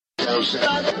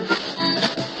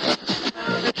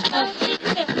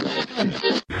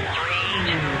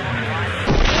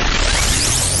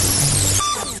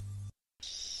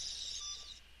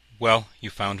Well, you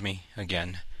found me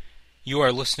again. You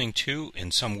are listening to,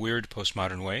 in some weird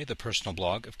postmodern way, the personal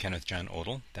blog of Kenneth John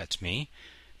Odell. That's me.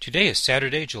 Today is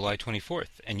Saturday, July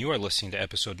 24th, and you are listening to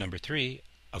episode number 3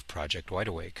 of Project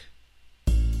Wideawake.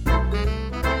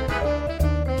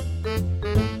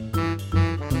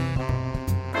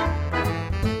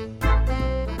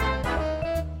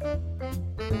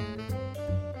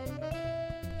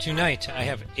 Tonight I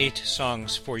have 8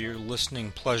 songs for your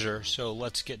listening pleasure, so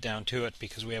let's get down to it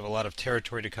because we have a lot of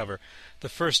territory to cover. The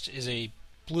first is a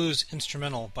blues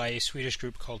instrumental by a Swedish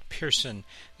group called Pearson.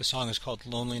 The song is called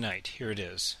Lonely Night. Here it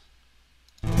is.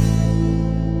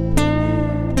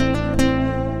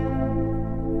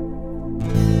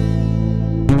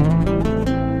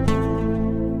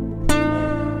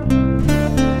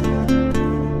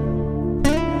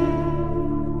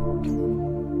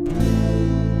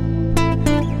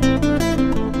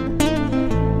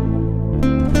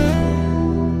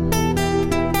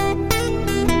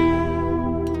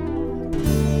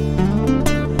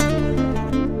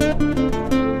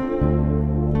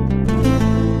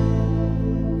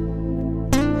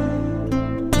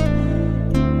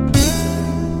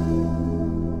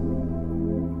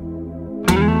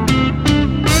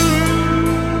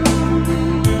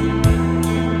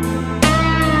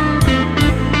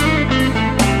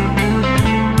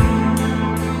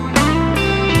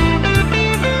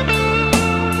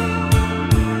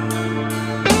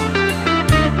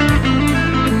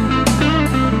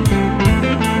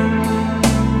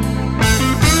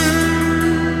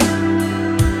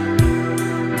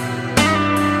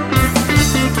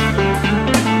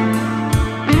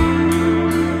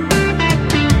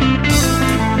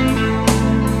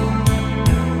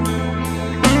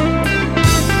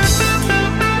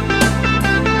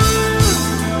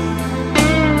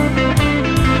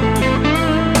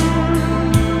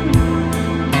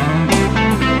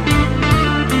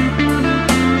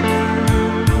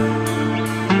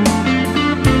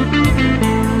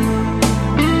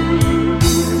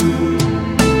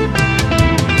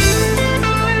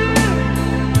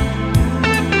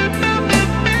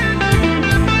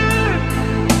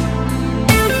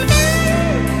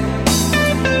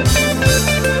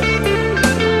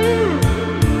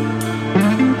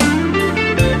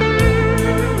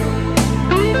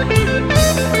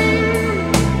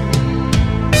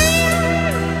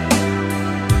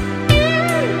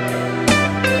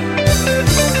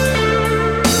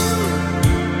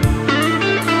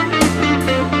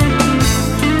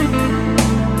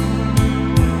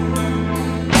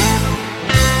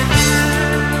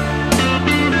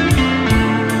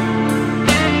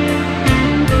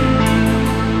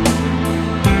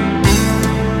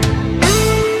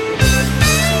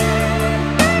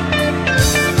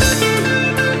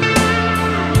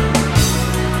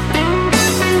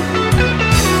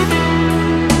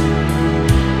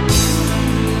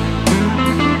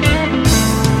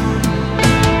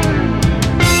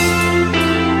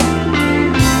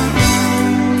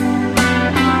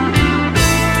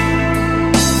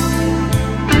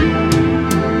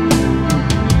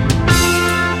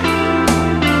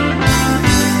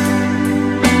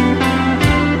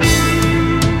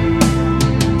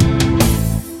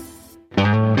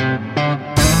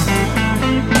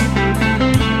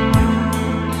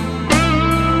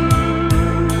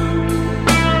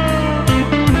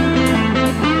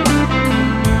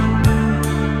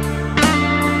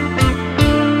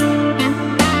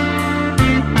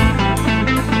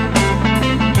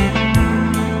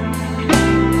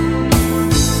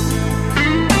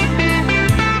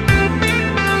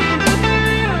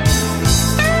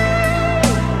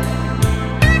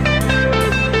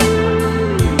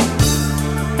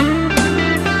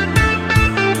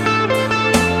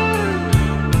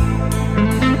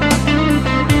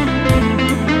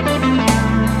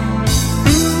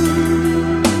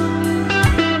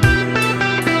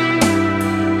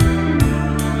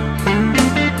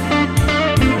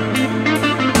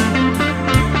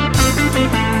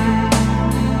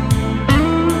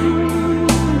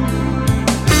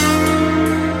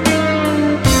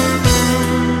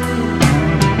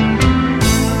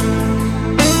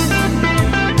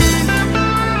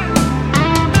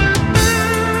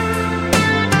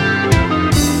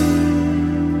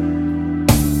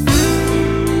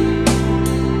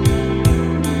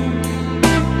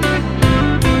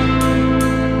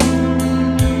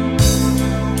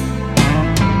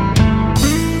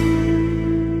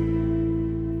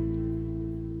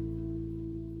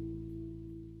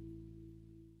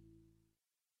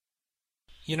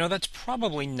 That's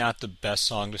probably not the best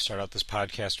song to start out this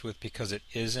podcast with because it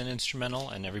is an instrumental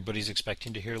and everybody's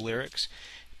expecting to hear lyrics.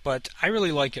 But I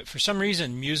really like it. For some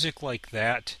reason, music like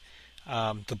that,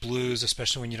 the blues,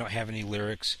 especially when you don't have any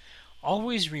lyrics,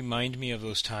 always remind me of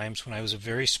those times when I was a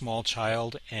very small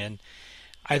child and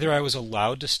either I was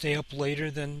allowed to stay up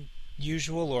later than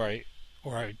usual or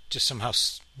I just somehow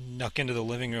snuck into the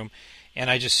living room and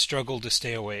I just struggled to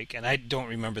stay awake. And I don't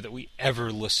remember that we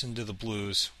ever listened to the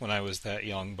blues when I was that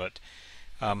young, but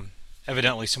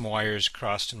evidently some wires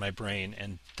crossed in my brain,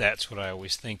 and that's what I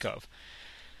always think of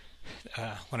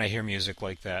when I hear music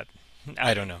like that.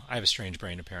 I don't know. I have a strange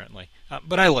brain, apparently.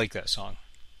 But I like that song.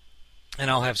 And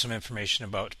I'll have some information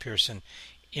about Pearson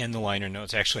in the liner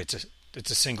notes. Actually,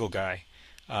 it's a single guy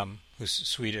who's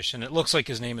Swedish, and it looks like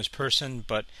his name is Persson,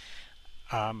 but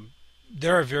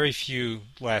there are very few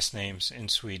last names in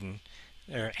Sweden.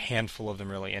 There are a handful of them,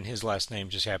 really, and his last name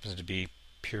just happens to be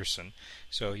Pearson.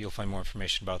 So you'll find more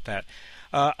information about that.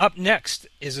 Up next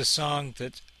is a song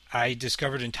that I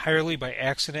discovered entirely by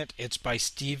accident. It's by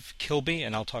Steve Kilbey,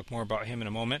 and I'll talk more about him in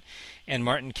a moment, and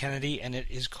Martin Kennedy, and it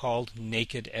is called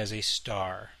Naked as a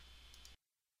Star.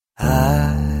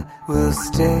 I will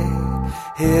stay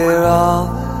here all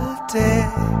the day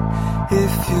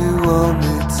if you want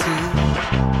me to.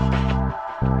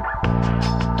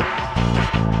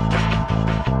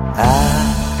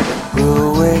 I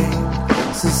will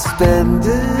wait,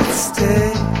 suspended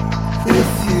stay if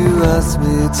you ask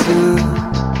me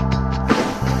to.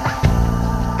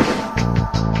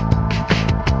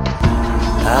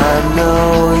 I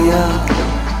know you're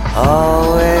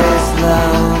always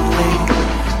lonely,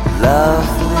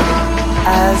 lovely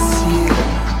as you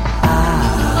are.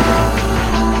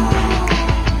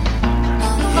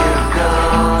 You go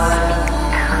and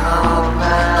come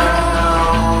and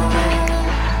hold me,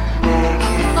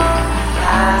 naked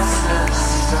as a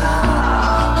star.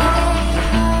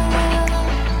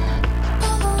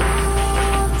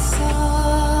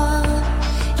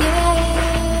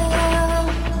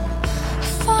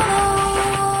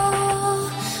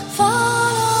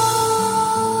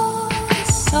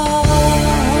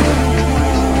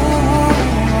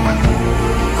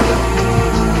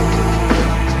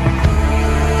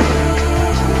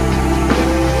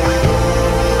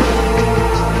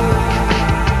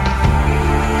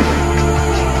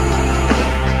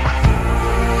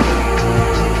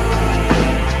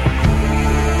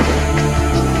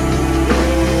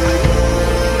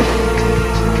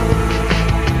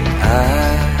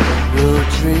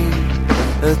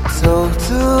 A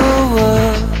total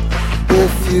world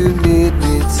if you need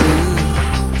me to.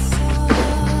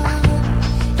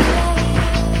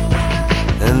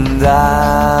 And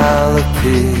I'll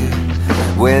appear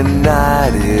when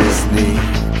night is near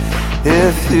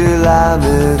if you allow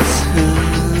me to.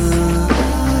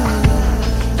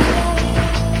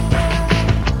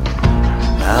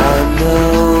 I know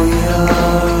you're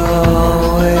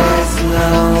always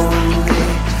lonely,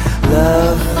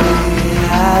 lovely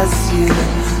as you.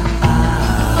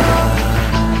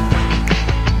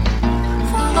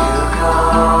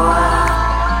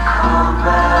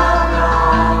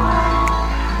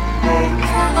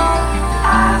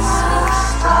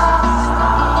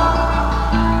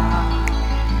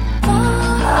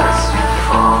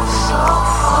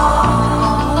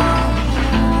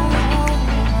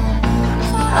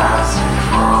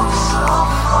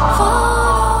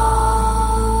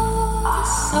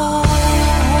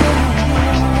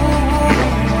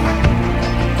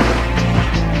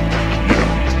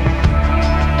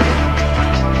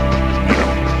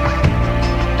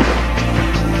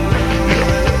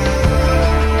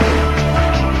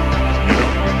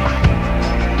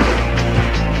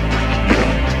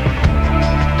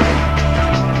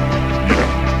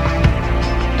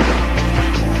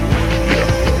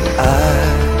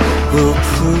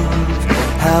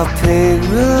 Pain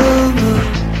will move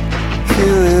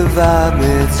you invite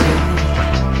me to.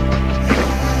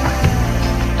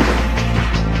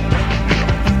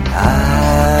 I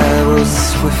will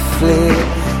swiftly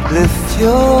lift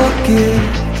your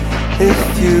gift if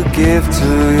you give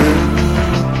to you.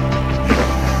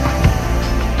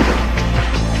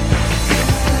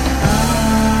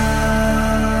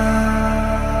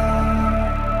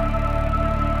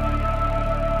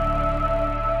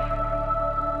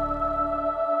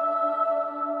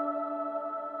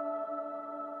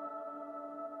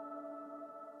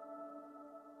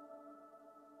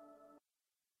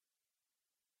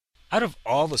 Out of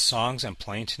all the songs I'm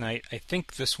playing tonight, I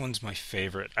think this one's my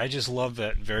favorite. I just love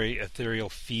that very ethereal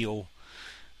feel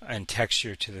and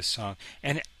texture to this song.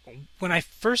 And when I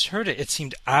first heard it, it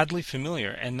seemed oddly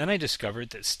familiar. And then I discovered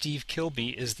that Steve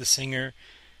Kilbey is the singer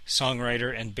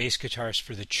songwriter and bass guitarist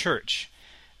for The Church.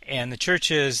 And The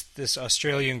Church is this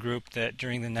Australian group that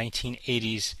during the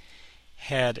 1980s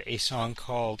had a song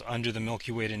called Under the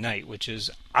Milky Way Tonight, which is,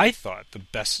 I thought,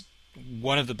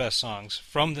 one of the best songs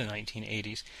from the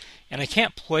 1980s. And I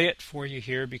can't play it for you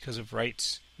here because of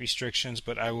rights restrictions,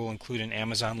 but I will include an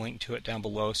Amazon link to it down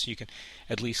below so you can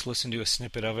at least listen to a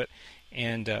snippet of it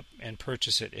and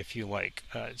purchase it if you like.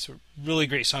 It's a really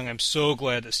great song. I'm so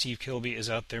glad that Steve Kilbey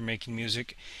is out there making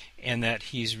music and that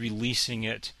he's releasing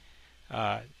it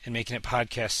and making it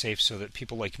podcast safe so that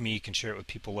people like me can share it with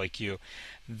people like you.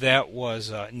 That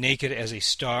was Naked as a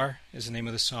Star is the name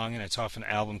of the song, and it's off an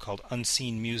album called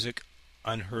Unseen Music,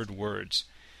 Unheard Words.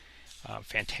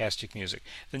 Fantastic music.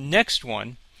 The next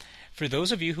one, for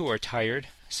those of you who are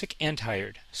sick and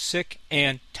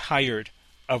tired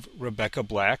of Rebecca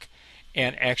Black,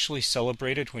 and actually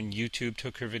celebrated when YouTube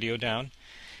took her video down,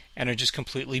 and are just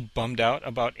completely bummed out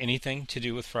about anything to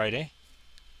do with Friday,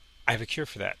 I have a cure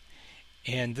for that.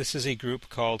 And this is a group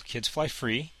called Kids Fly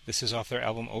Free. This is off their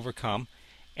album Overcome,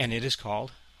 and it is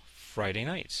called Friday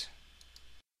Nights.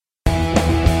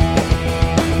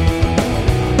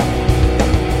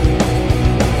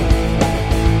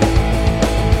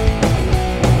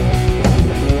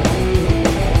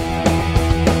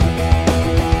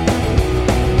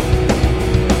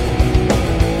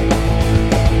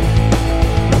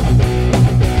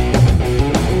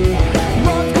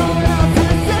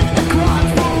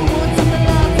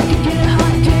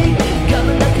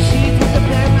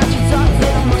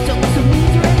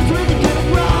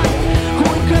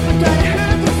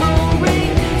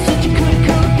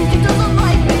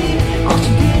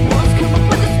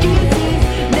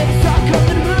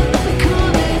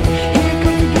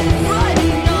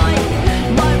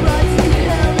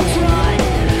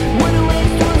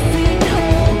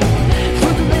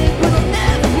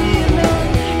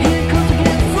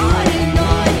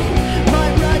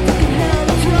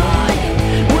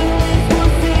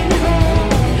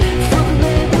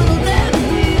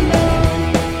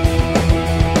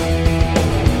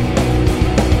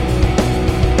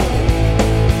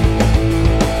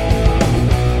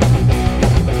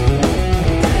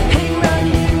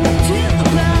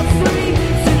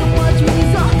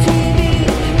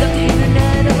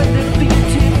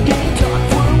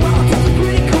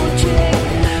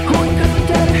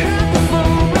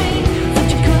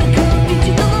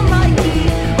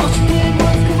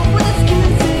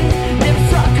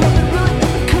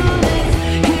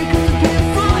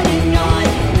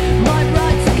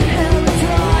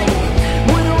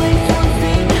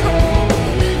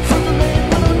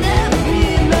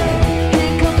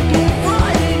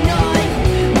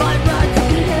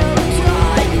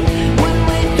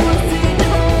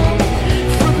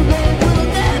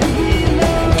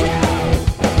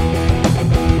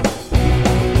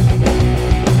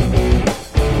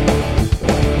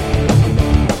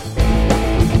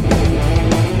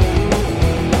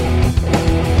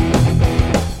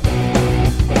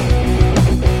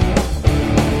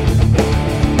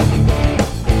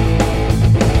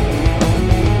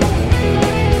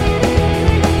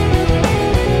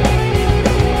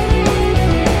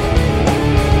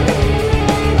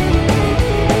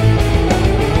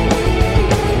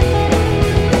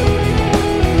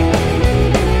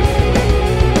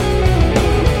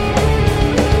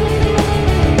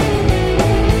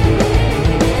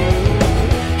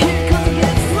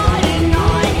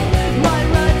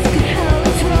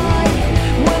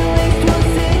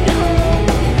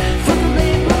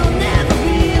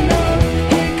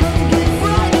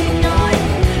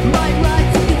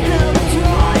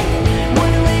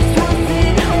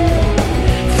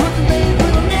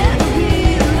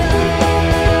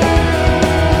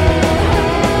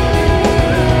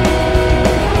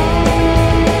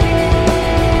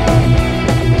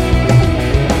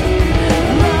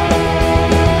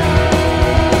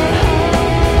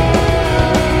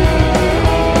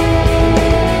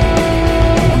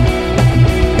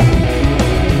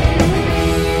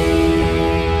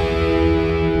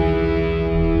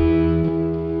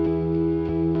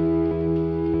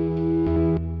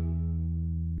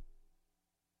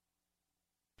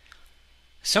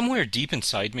 Somewhere deep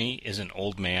inside me is an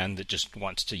old man that just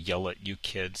wants to yell at you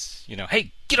kids,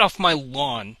 hey, get off my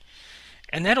lawn.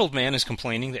 And that old man is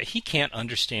complaining that he can't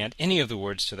understand any of the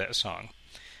words to that song.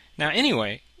 Now,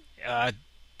 anyway,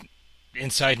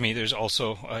 inside me there's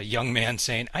also a young man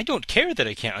saying, I don't care that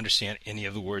I can't understand any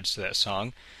of the words to that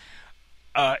song.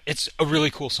 It's a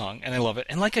really cool song, and I love it.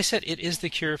 And like I said, it is the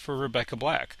cure for Rebecca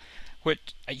Black.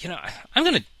 Which, I'm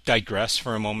going to digress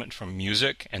for a moment from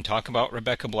music and talk about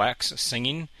Rebecca Black's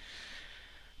singing.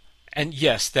 And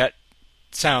yes, that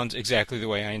sounds exactly the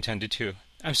way I intended to.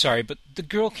 I'm sorry, but the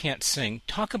girl can't sing.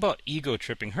 Talk about ego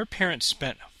tripping. Her parents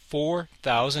spent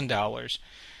 $4,000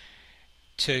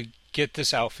 to get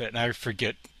this outfit, and I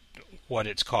forget what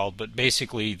it's called, but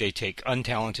basically they take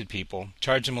untalented people,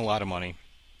 charge them a lot of money,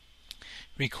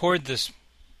 record this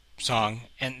song,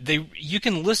 and you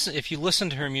can listen. If you listen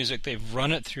to her music, they've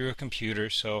run it through a computer,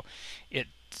 so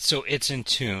it's in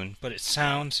tune, but it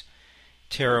sounds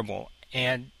terrible.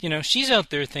 And she's out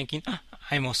there thinking,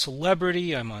 I'm a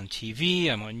celebrity, I'm on TV,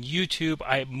 I'm on YouTube,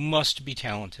 I must be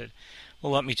talented.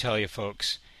 Well, let me tell you,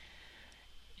 folks,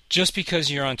 just because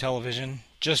you're on television,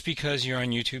 just because you're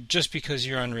on YouTube, just because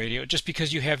you're on radio, just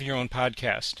because you have your own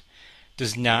podcast,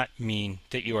 does not mean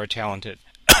that you are talented.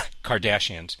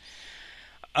 Kardashians.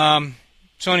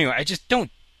 So anyway, I just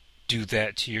don't do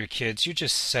that to your kids. You're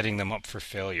just setting them up for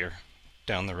failure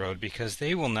down the road, because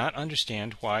they will not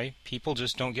understand why people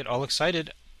just don't get all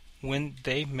excited when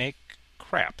they make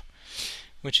crap,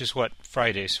 which is what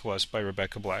Fridays was by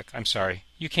Rebecca Black. I'm sorry.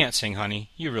 You can't sing,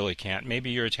 honey. You really can't. Maybe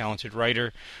you're a talented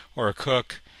writer or a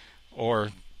cook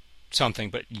or something,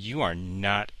 but you are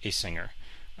not a singer.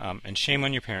 And shame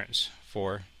on your parents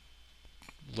for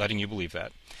letting you believe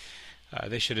that.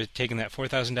 They should have taken that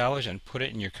 $4,000 and put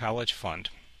it in your college fund.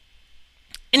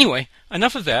 Anyway,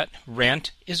 enough of that.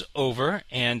 Rant is over,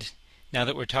 and now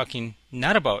that we're talking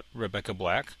not about Rebecca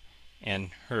Black and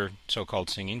her so-called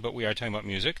singing, but we are talking about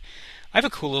music, I have a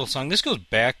cool little song. This goes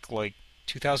back like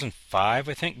 2005,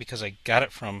 I think, because I got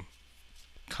it from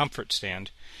Comfort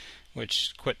Stand,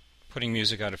 which quit putting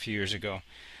music out a few years ago.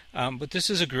 But this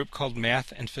is a group called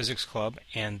Math and Physics Club,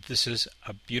 and this is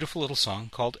a beautiful little song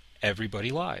called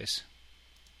Everybody Lies.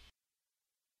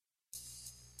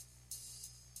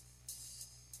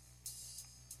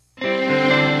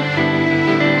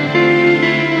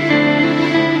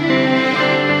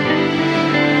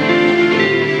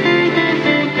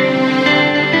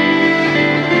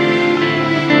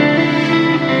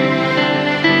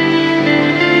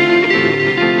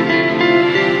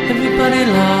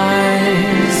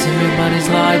 Everybody's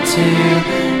lied to.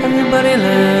 Everybody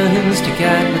learns to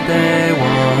get what they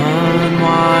want.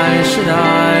 Why should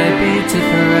I be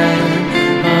different?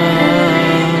 Oh,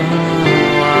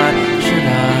 why should I?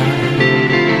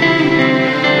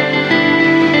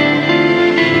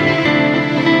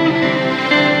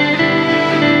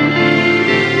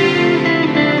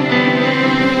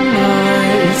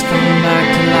 Eyes come back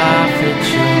to laugh at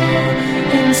you.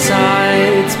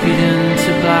 Insides beaten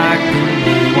to black and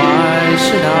blue. Why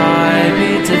should I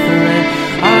be different?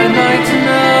 I'd like to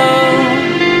know.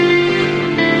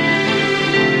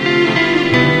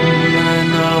 I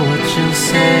know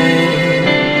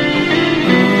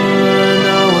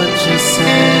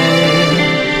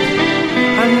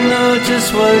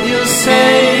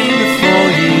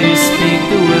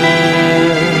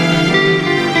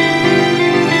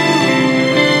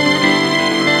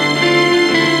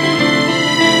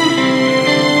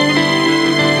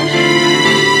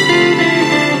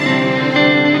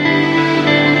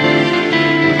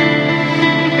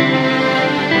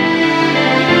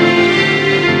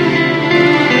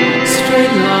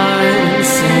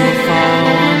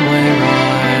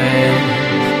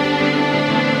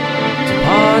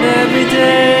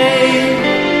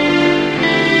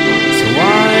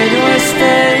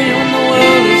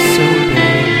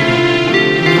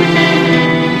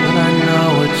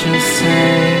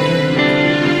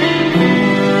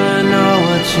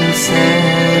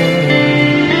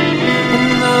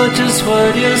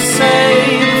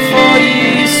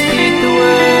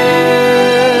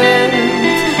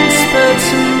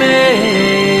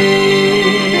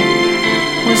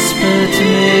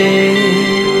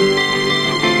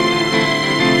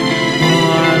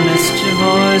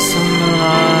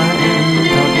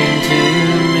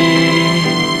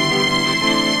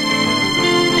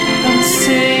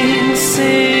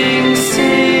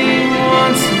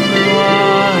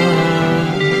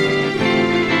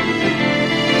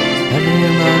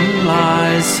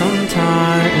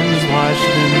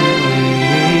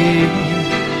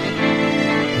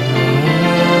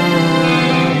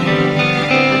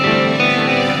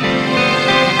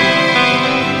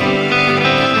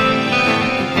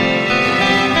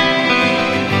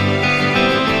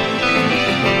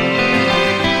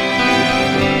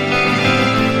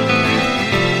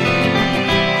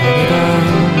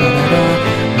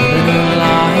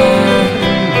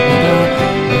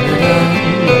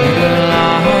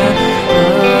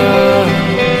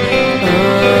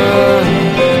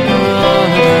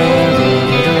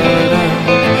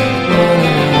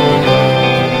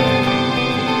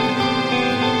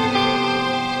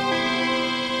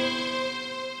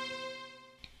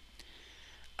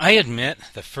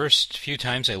the first few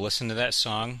times I listened to that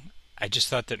song, I just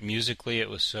thought that musically it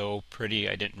was so pretty,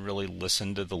 I didn't really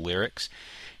listen to the lyrics.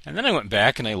 And then I went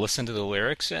back and I listened to the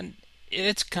lyrics, and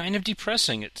it's kind of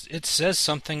depressing. It says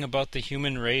something about the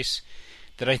human race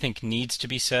that I think needs to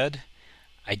be said.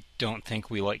 I don't think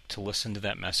we like to listen to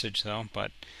that message, though, but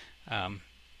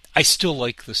I still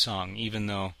like the song, even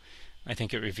though I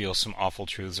think it reveals some awful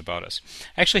truths about us.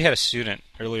 I actually had a student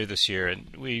earlier this year,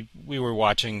 and we were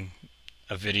watching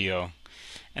a video,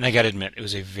 and I got to admit, it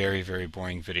was a very, very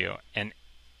boring video. And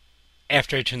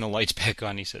after I turned the lights back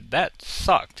on, he said, "That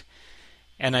sucked."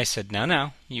 And I said,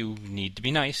 No, you need to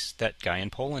be nice. That guy in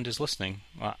Poland is listening.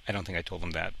 Well, I don't think I told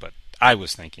him that, but I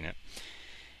was thinking it.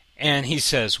 And he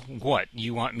says, "What,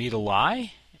 you want me to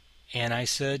lie?" And I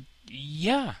said,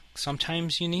 "Yeah,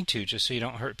 sometimes you need to, just so you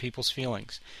don't hurt people's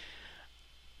feelings."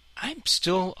 I'm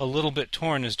still a little bit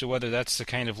torn as to whether that's the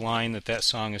kind of line that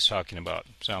song is talking about.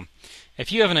 So,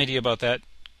 if you have an idea about that,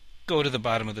 go to the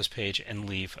bottom of this page and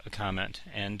leave a comment,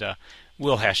 and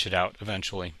we'll hash it out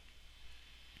eventually.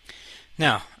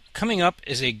 Now, coming up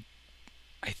is I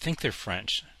think they're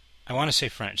French. I want to say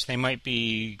French. They might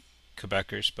be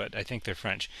Quebecers, but I think they're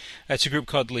French. It's a group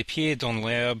called Les Pieds dans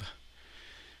l'Herbe,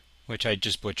 which I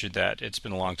just butchered that. It's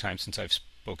been a long time since I've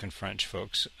spoken French,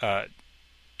 folks.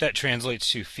 That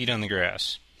translates to feet on the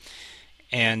grass.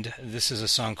 And this is a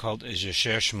song called Je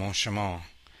cherche mon chemin,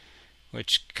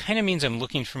 which kind of means I'm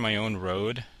looking for my own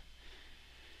road.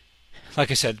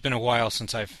 Like I said, it's been a while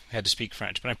since I've had to speak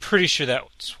French, but I'm pretty sure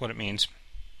that's what it means.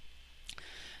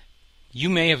 You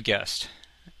may have guessed,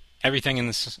 everything in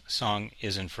this song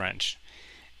is in French.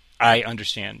 I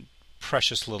understand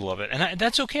precious little of it, and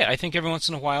that's okay. I think every once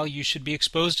in a while you should be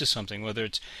exposed to something, whether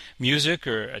it's music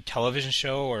or a television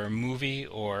show or a movie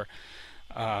or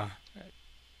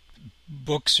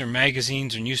books or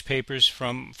magazines or newspapers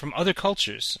from other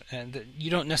cultures, and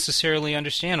you don't necessarily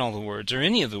understand all the words or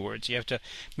any of the words. You have to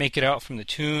make it out from the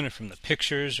tune or from the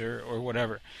pictures or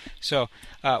whatever. So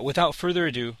without further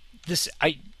ado,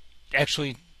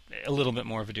 a little bit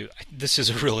more of ado, this is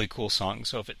a really cool song.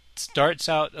 So if it starts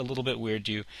out a little bit weird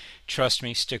to you, trust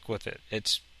me, stick with it.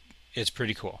 It's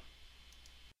pretty cool.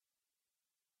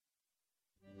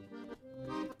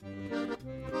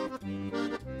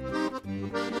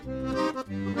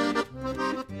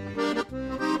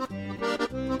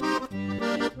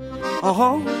 En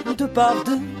rang deux par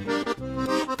deux,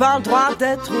 par le droit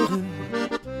d'être heureux,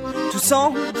 tous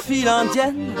en file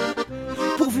indienne,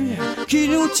 pourvu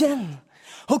qu'ils nous tiennent.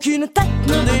 Aucune tête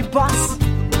ne dépasse,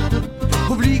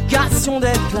 obligation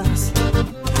d'être classe.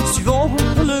 Suivons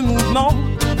le mouvement,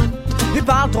 et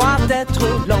par le droit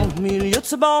d'être lent. Au milieu de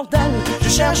ce bordel, je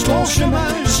cherche mon chemin,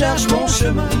 je cherche mon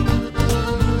chemin.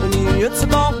 Au milieu de ce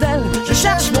bordel, je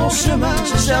cherche mon chemin,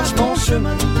 je cherche mon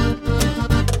chemin.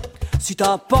 Si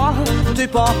t'as pas tes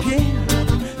papiers,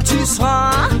 tu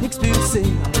seras expulsé.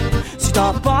 Si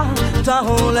t'as pas ta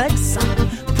Rolex,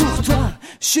 pour toi,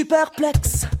 je suis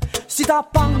perplexe. Si t'as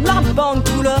pas la bonne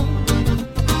couleur,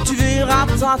 tu verras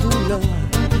ta douleur.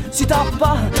 Si t'as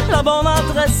pas la bonne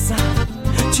adresse,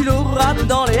 tu l'auras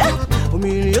dans les... Au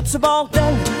milieu de ce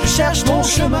bordel, je cherche mon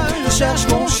chemin, je cherche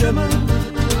mon chemin.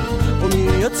 Au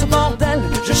milieu de ce bordel,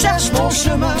 je cherche mon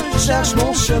chemin, je cherche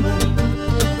mon chemin.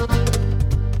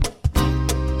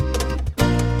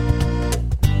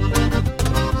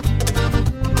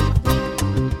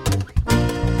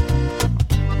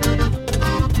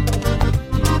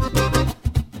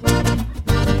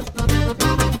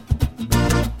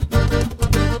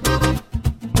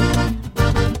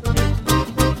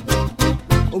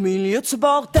 Au milieu de ce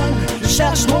bordel, je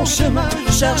cherche mon chemin,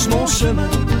 je cherche mon chemin.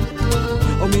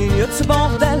 Au milieu de ce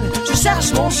bordel, je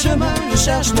cherche mon chemin, je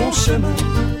cherche mon chemin.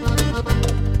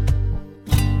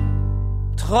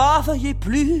 Travailler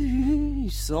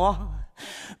plus, oh,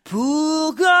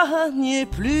 pour gagner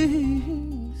plus.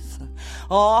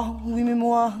 Oh oui, mais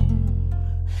moi,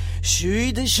 je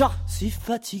suis déjà si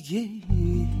fatigué.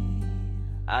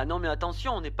 Ah non mais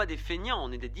attention, on n'est pas des feignants,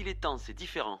 on est des dilettants, c'est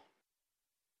différent.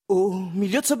 Au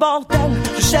milieu de ce bordel,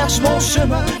 je cherche mon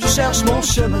chemin, je cherche mon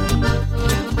chemin.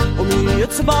 Au milieu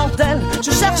de ce bordel,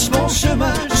 je cherche mon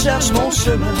chemin, je cherche mon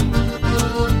chemin.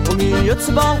 Au milieu de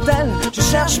ce bordel, je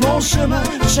cherche mon chemin,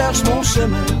 je cherche mon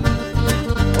chemin.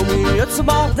 Au milieu de ce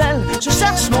bordel, je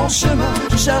cherche mon chemin,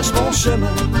 je cherche mon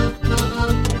chemin.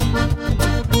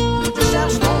 Je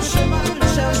cherche mon chemin, je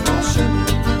cherche mon chemin.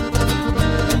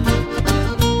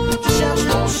 Je cherche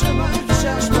mon chemin, je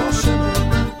cherche mon chemin.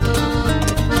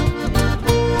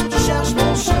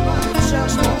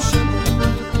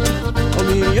 Au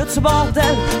milieu de ce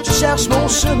bordel, je cherche mon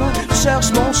chemin, je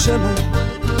cherche mon chemin.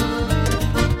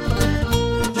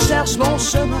 Je cherche mon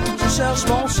chemin, je cherche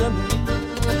mon chemin.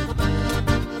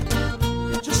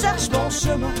 cherche mon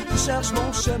chemin, je cherche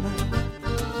mon chemin.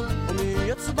 Au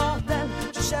milieu de ce bordel,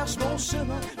 je cherche mon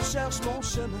chemin, je cherche mon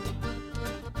chemin.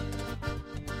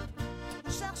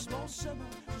 Je cherche mon chemin,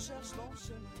 je cherche mon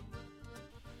chemin.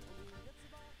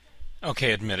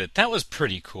 Okay, admit it. That was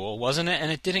pretty cool, wasn't it?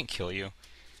 And it didn't kill you.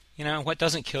 You know, what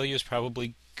doesn't kill you is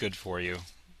probably good for you,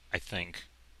 I think.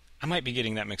 I might be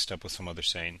getting that mixed up with some other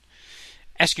saying.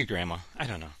 Ask your grandma. I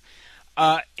don't know.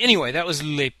 Anyway, that was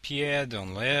Les Pieds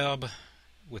dans l'Herbe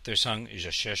with their song Je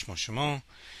cherche mon chemin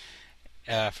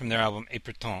from their album Et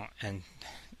pourtant. And,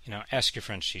 you know, ask your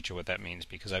French teacher what that means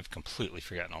because I've completely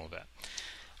forgotten all of that.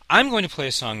 I'm going to play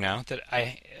a song now that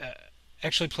I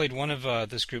actually played one of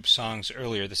this group's songs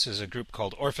earlier. This is a group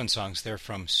called Orphan Songs. They're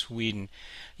from Sweden.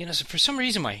 You know, so for some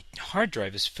reason my hard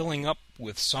drive is filling up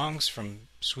with songs from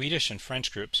Swedish and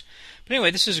French groups. But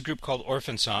anyway, this is a group called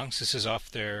Orphan Songs. This is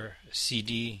off their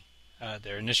CD,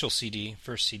 their initial CD,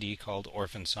 first CD called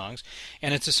Orphan Songs.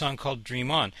 And it's a song called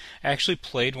Dream On. I actually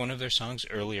played one of their songs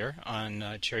earlier on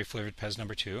Cherry Flavored Pez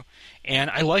number 2. And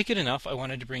I like it enough, I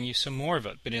wanted to bring you some more of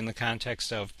it, but in the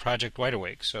context of Project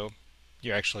Wideawake. So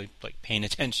you're actually like paying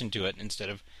attention to it instead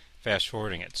of fast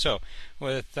forwarding it. So,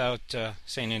 without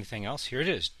saying anything else, here it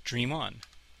is, Dream On.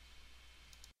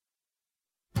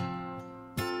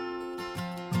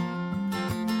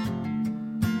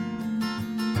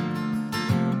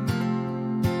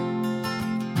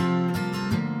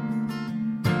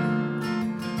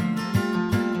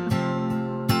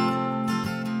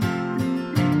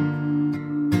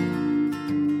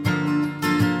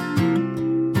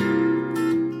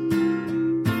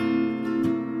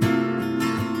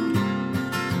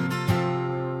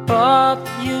 Bob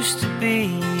used to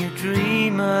be a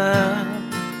dreamer.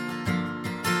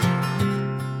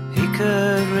 He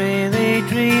could really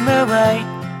dream away,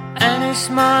 and his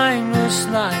mind was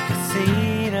like a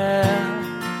theater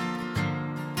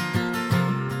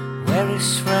where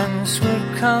his friends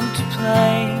would come to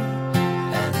play.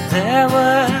 And there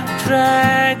were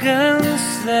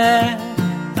dragons there,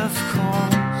 of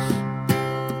course,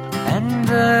 and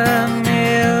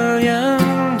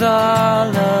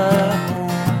 $1,000,000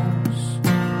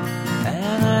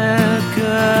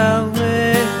 girl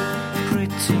with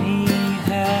pretty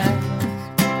hair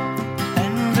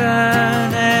and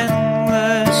an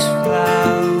endless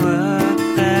flower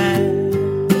bed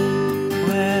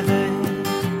where they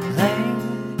lay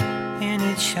in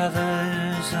each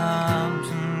other's arms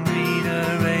and read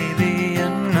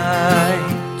Arabian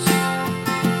Nights.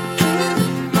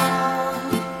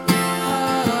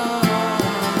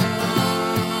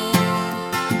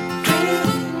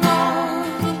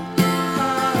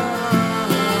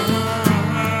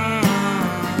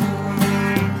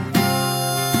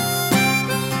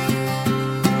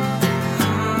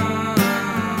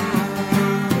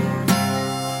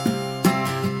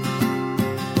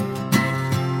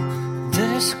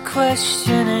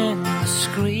 Question in the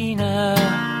screener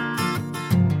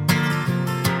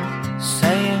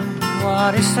saying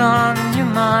what is on your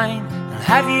mind, and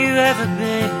have you ever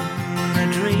been a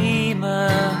dreamer,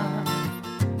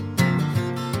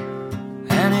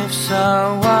 and if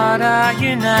so, what are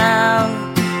you now?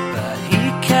 But he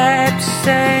kept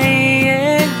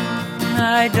saying,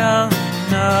 I don't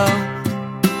know.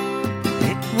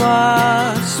 It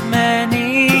was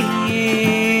many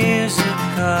years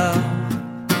ago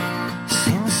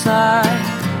I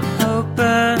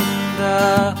opened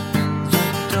up the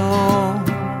door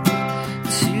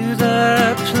to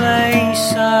the place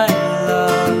I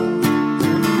love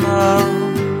the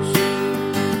most,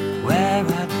 where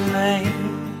I'd lay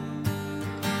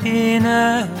in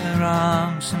her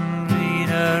arms and read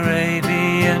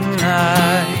Arabian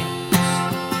Nights.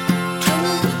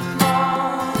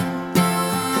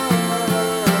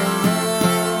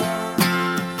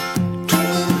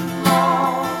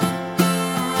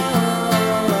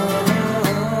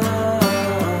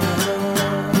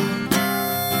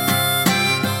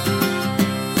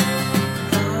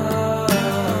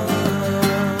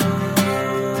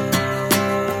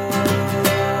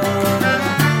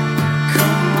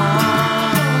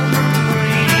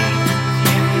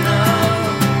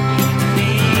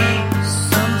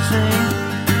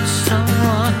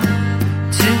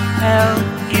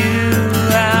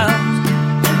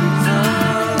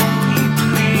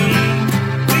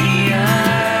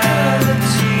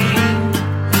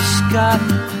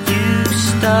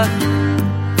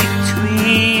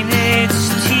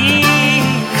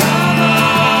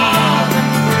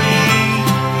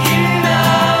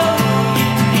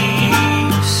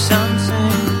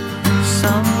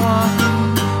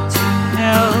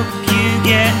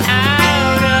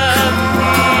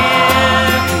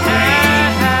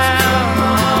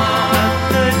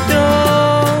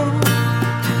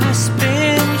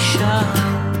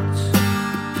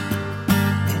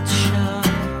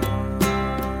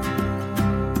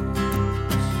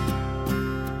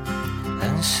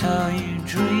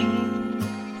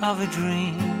 a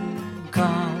dream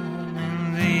come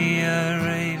in the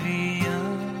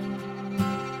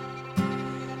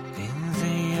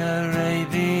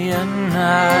Arabian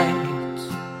Nights.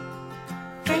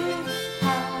 Dream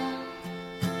on,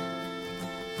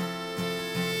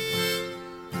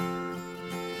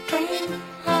 dream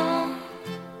on,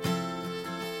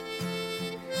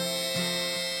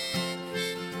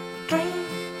 dream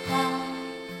on.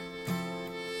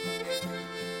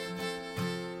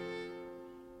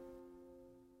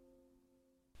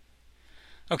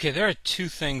 Okay, there are two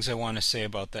things I want to say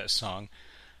about that song.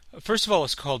 First of all,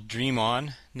 it's called Dream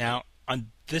On. Now,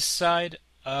 on this side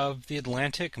of the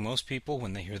Atlantic, most people,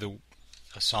 when they hear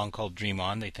a song called Dream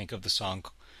On, they think of the song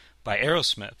by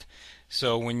Aerosmith.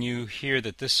 So when you hear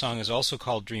that this song is also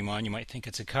called Dream On, you might think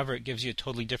it's a cover. It gives you a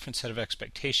totally different set of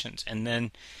expectations. And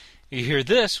then you hear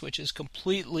this, which is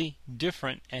completely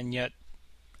different, and yet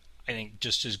I think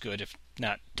just as good, if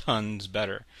not tons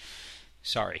better.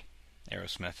 Sorry,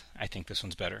 Aerosmith. I think this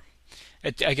one's better.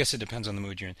 I guess it depends on the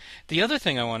mood you're in. The other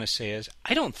thing I want to say is,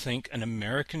 I don't think an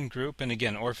American group, and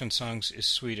again, Orphan Songs is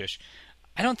Swedish,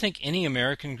 I don't think any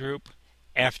American group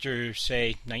after,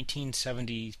 say,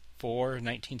 1974,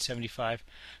 1975,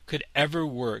 could ever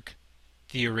work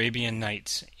the Arabian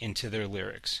Nights into their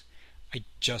lyrics. I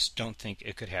just don't think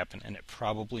it could happen, and it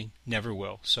probably never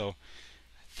will. So,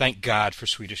 thank God for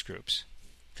Swedish groups.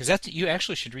 Because you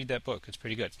actually should read that book. It's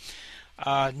pretty good.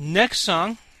 Next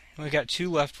song, we got two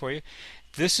left for you.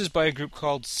 This is by a group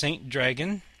called Saint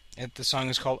Dragon. The song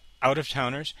is called Out of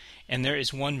Towners, and there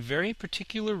is one very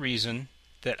particular reason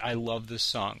that I love this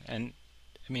song. And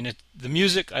I mean, the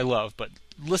music I love, but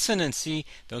listen and see,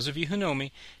 those of you who know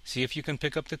me, see if you can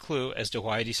pick up the clue as to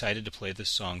why I decided to play this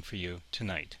song for you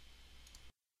tonight.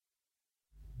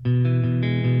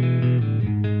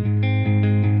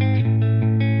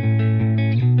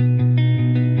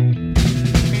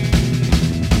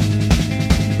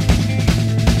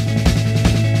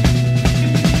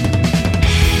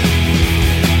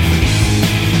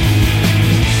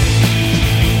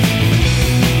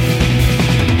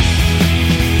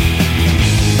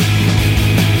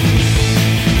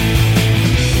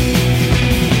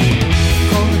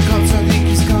 Call the cops, I think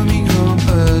he's coming home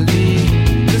early.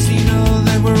 Does he know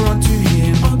that we're on to him?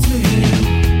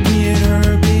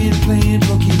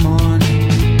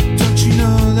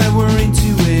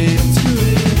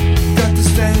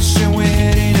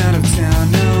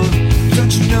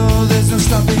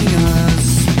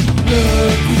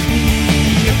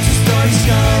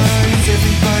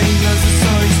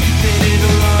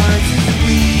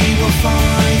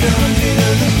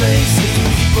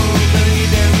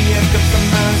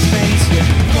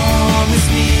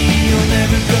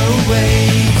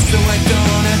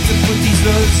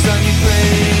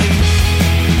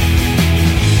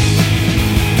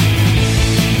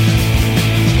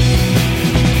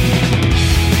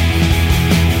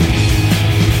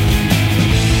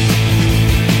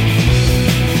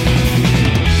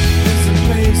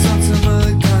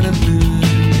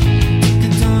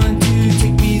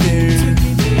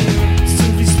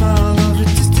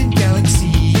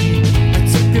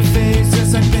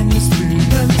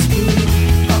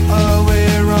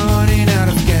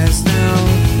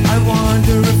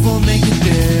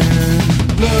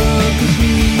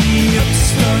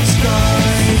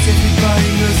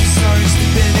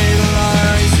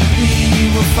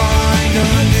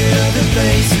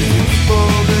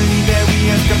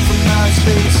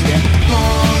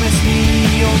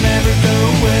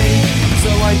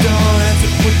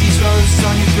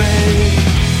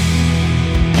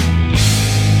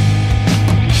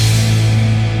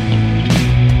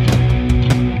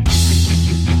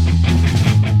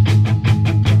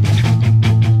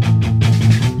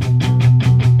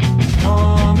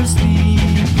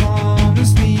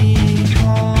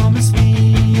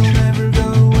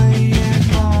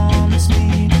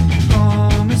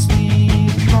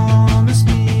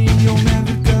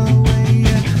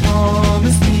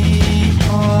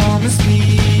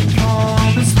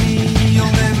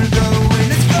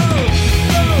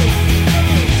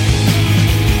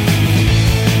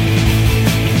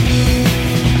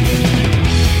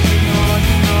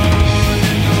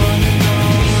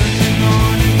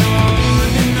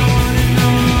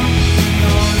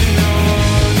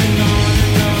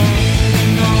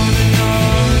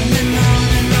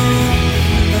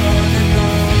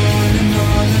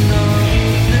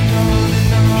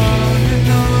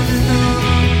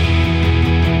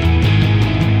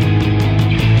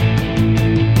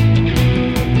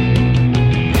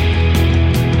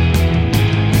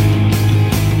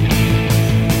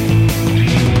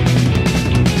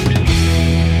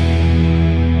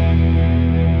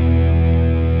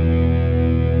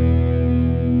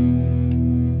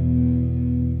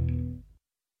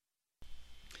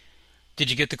 Did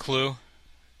you get the clue?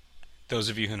 Those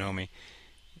of you who know me.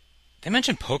 They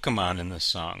mentioned Pokemon in this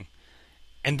song.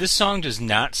 And this song does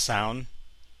not sound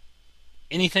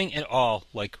anything at all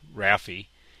like Raffi.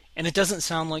 And it doesn't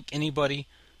sound like anybody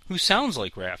who sounds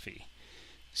like Raffi.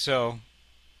 So,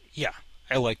 yeah,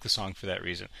 I like the song for that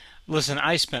reason. Listen,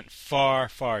 I spent far,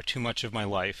 far too much of my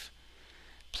life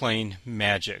playing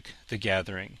Magic: The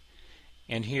Gathering.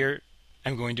 And here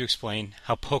I'm going to explain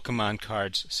how Pokemon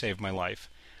cards saved my life.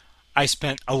 I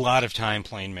spent a lot of time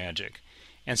playing Magic.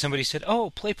 And somebody said, "Oh,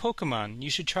 play Pokemon. You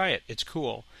should try it. It's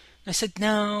cool." And I said,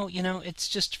 "No, it's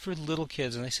just for little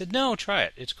kids." And they said, "No, try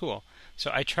it. It's cool."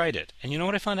 So I tried it. And you know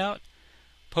what I found out?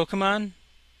 Pokemon,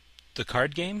 the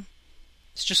card game,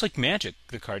 it's just like Magic,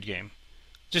 the card game.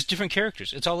 Just different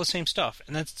characters. It's all the same stuff.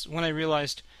 And that's when I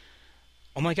realized,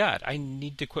 oh my God, I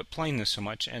need to quit playing this so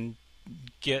much and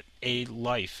get a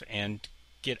life and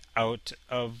get out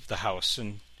of the house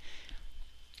and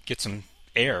get some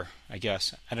air, I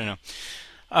guess. I don't know.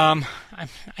 I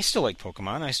still like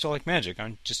Pokemon. I still like Magic.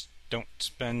 I just don't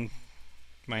spend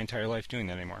my entire life doing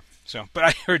that anymore. But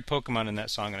I heard Pokemon in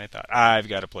that song and I thought, I've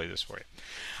got to play this for you.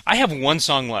 I have one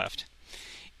song left.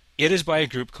 It is by a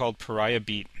group called Pariah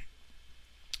Beat.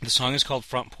 The song is called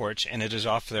Front Porch, and it is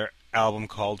off their album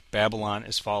called Babylon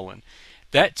Is Fallen.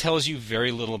 That tells you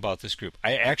very little about this group.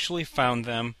 I actually found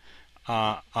them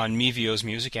on Mevio's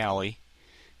Music Alley.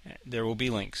 There will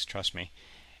be links, trust me.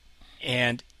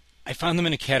 And I found them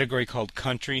in a category called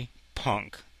Country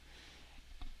Punk.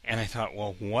 And I thought,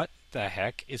 well, what the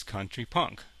heck is country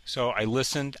punk? So I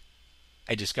listened,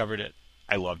 I discovered it,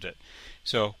 I loved it.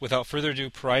 So without further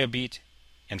ado, Pariah Beat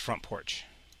and Front Porch.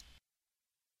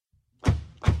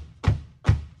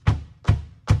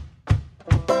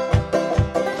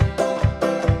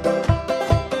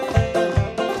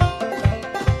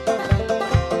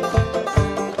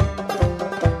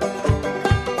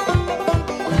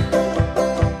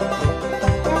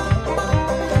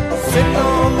 Sitting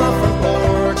on my front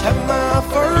porch, having my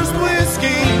first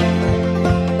whiskey.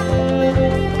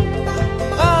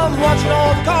 I'm watching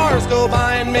all the cars go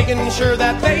by and making sure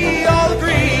that they all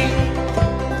agree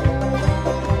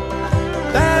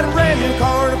that a brand new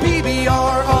car and a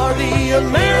PBR are the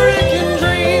American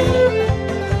dream.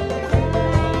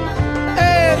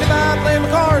 And if I play my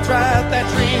cards right,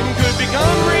 that dream could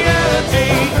become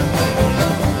reality.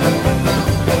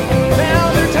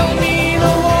 Now they're telling me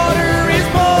the water is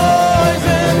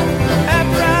poison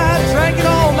after I drank it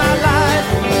all my life.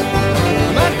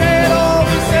 My dad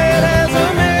always said as a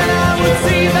man I would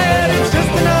see that it's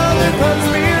just another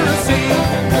conspiracy.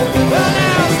 Well,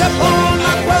 now step on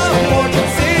my front porch and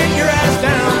sit your ass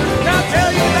down. And I'll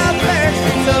tell you about the back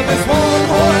streets of this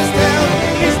one-horse town.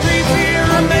 These streets here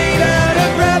are made out of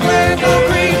gravel and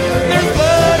concrete. There's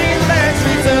blood in the back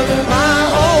streets of my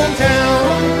hometown.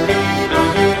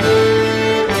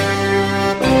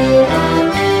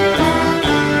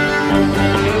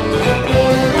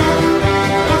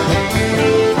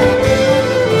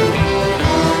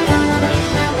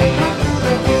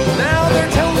 Now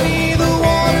they're telling me the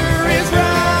water is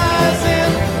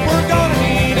rising. We're gonna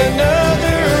need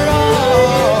another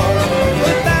R.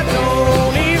 But that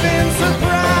don't even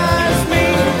surprise me.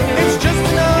 It's just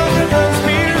another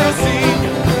conspiracy.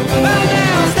 Well,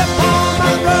 now step on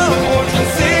my front porch and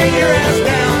sit your ass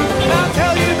down. I'll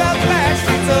tell you about the back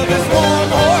streets of this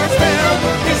one-horse town.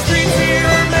 These streets here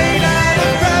are made out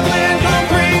of gravel and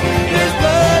concrete. There's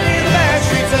blood in the back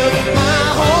streets of my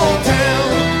hometown.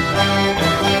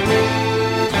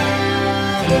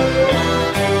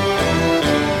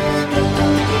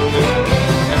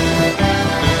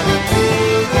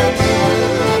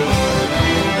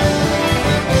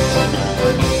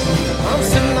 I'm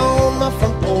sitting on my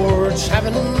front porch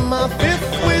having my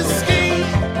fifth whiskey.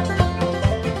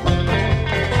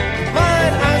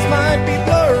 My eyes might be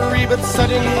blurry, but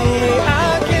suddenly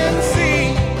I can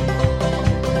see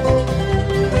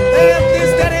that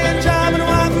this dead-end job and a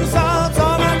wife who solves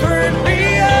all my current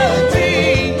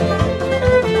reality.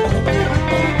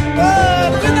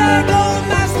 But with that gold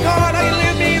MasterCard, I can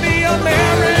live me the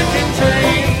American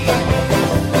dream.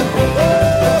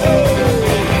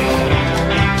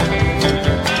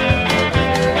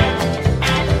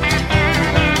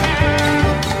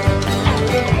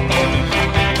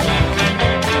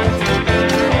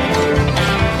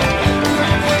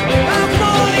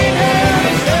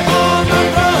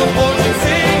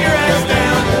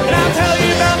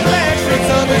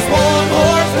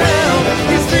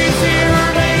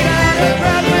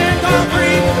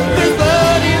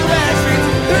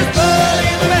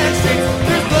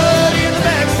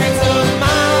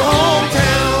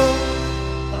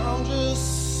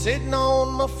 sitting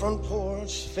on my front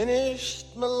porch,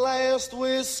 finished my last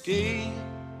whiskey.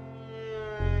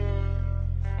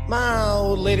 My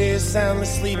old lady's soundly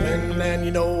sleeping, and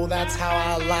you know that's how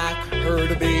I like her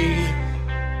to be.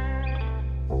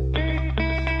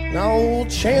 Now old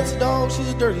Chance dog, she's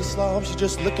a dirty slob, she's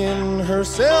just licking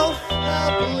herself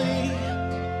happily.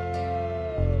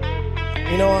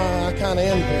 You know, I kinda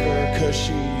envy her, 'cause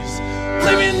she's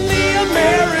living the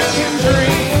American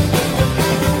dream.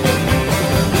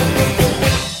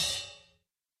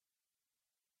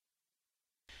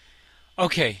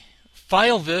 Okay,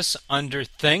 file this under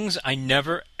things I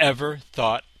never ever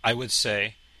thought I would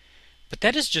say, but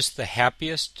that is just the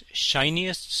happiest,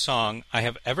 shiniest song I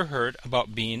have ever heard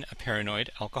about being a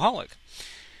paranoid alcoholic.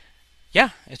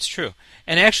 Yeah, it's true.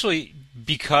 And actually,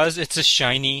 because it's a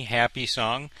shiny, happy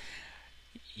song,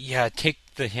 yeah, take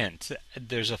the hint.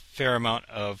 There's a fair amount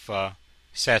of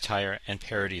satire and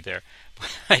parody there.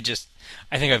 I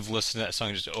think I've listened to that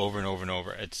song just over and over and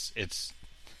over.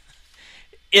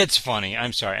 It's funny.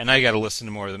 I'm sorry, and I got to listen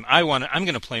to more of them. I'm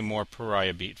going to play more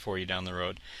Pariah Beat for you down the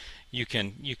road. You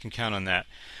can count on that.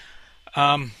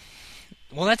 Well,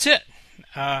 that's it.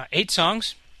 8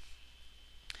 songs.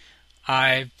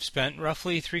 I've spent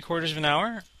roughly 3/4 of an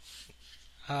hour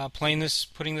putting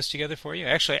this together for you.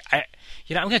 Actually, I'm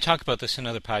going to talk about this in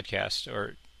another podcast,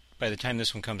 or by the time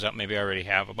this one comes out, maybe I already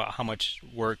have, about how much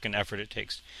work and effort it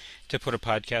takes to put a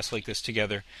podcast like this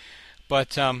together.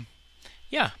 But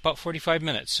yeah, about 45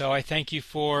 minutes. So I thank you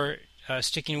for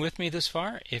sticking with me this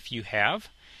far, if you have.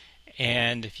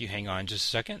 And if you hang on just a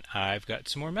second, I've got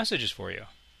some more messages for you.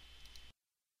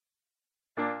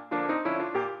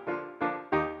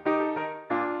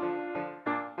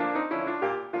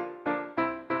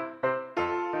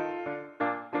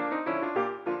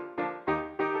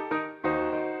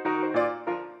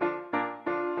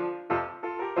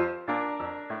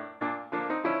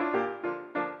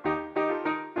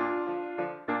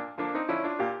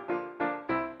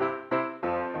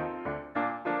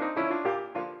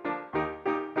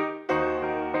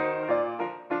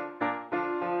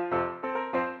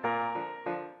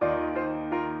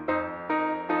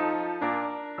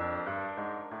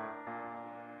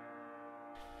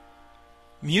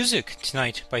 Music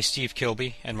tonight by Steve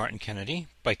Kilbey and Martin Kennedy,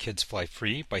 by Kids Fly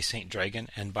Free, by Saint Dragon,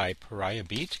 and by Pariah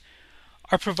Beat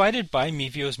are provided by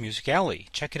Mevio's Music Alley.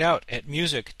 Check it out at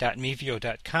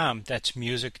music.mevio.com. That's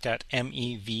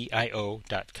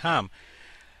music.mevio.com.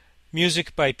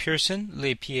 Music by Pearson,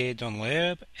 Les Pieds dans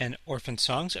l'Herbe, and Orphan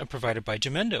Songs are provided by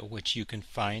Jamendo, which you can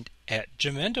find at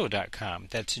jamendo.com.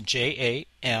 That's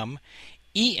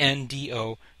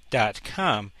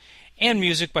JAMENDO.com. And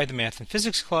music by the Math and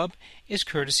Physics Club is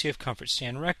courtesy of Comfort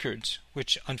Stand Records,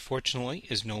 which unfortunately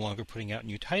is no longer putting out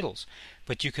new titles.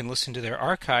 But you can listen to their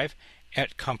archive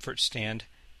at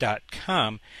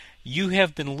comfortstand.com. You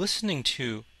have been listening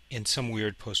to, in some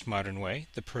weird postmodern way,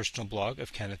 the personal blog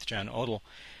of Kenneth John Odell.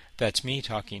 That's me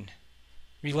talking.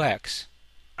 Relax.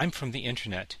 I'm from the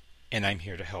internet, and I'm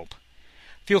here to help.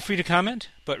 Feel free to comment,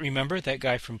 but remember that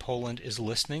guy from Poland is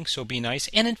listening, so be nice.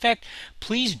 And in fact,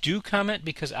 please do comment,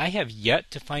 because I have yet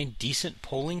to find decent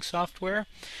polling software.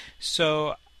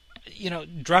 So,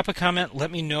 drop a comment.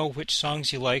 Let me know which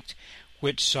songs you liked,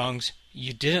 which songs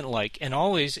you didn't like. And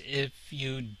always, if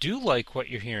you do like what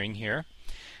you're hearing here,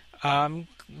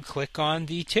 click on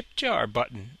the tip jar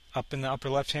button up in the upper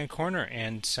left-hand corner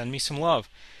and send me some love.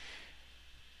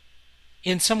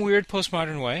 In some weird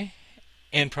postmodern way,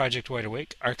 and Project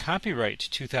Wideawake are copyright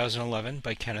 2011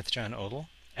 by Kenneth John Odell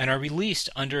and are released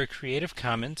under a Creative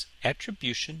Commons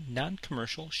Attribution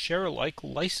Non-Commercial Share-alike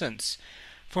license.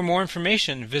 For more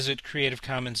information, visit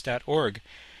creativecommons.org.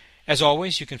 As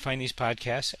always, you can find these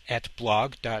podcasts at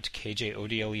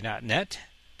blog.kjodle.net.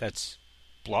 That's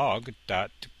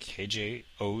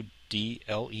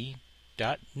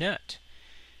blog.kjodle.net.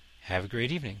 Have a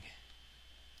great evening.